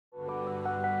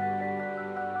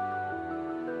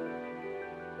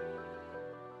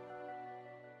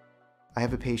I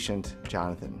have a patient,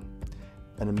 Jonathan,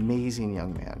 an amazing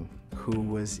young man who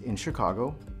was in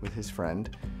Chicago with his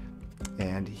friend,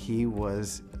 and he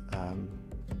was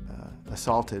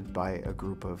assaulted by a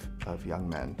group of young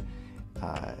men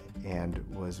and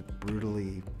was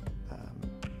brutally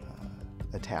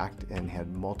attacked and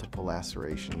had multiple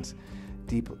lacerations,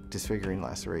 deep disfiguring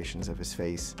lacerations of his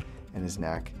face and his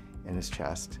neck and his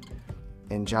chest.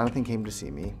 And Jonathan came to see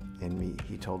me, and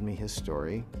he told me his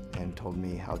story and told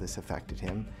me how this affected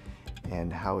him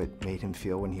and how it made him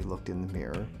feel when he looked in the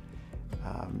mirror,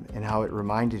 and how it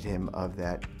reminded him of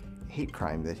that hate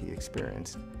crime that he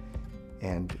experienced.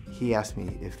 And he asked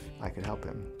me if I could help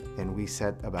him. And we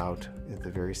set about the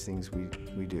various things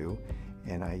we do,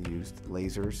 and I used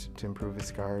lasers to improve his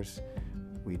scars.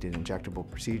 We did injectable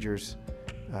procedures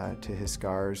to his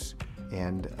scars,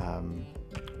 and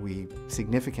we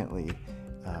significantly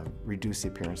reduced the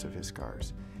appearance of his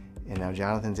scars. And now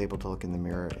Jonathan's able to look in the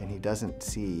mirror, and he doesn't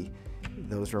see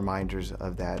those reminders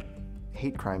of that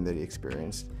hate crime that he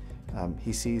experienced.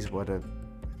 He sees what a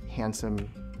handsome,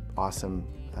 awesome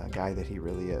guy that he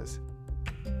really is.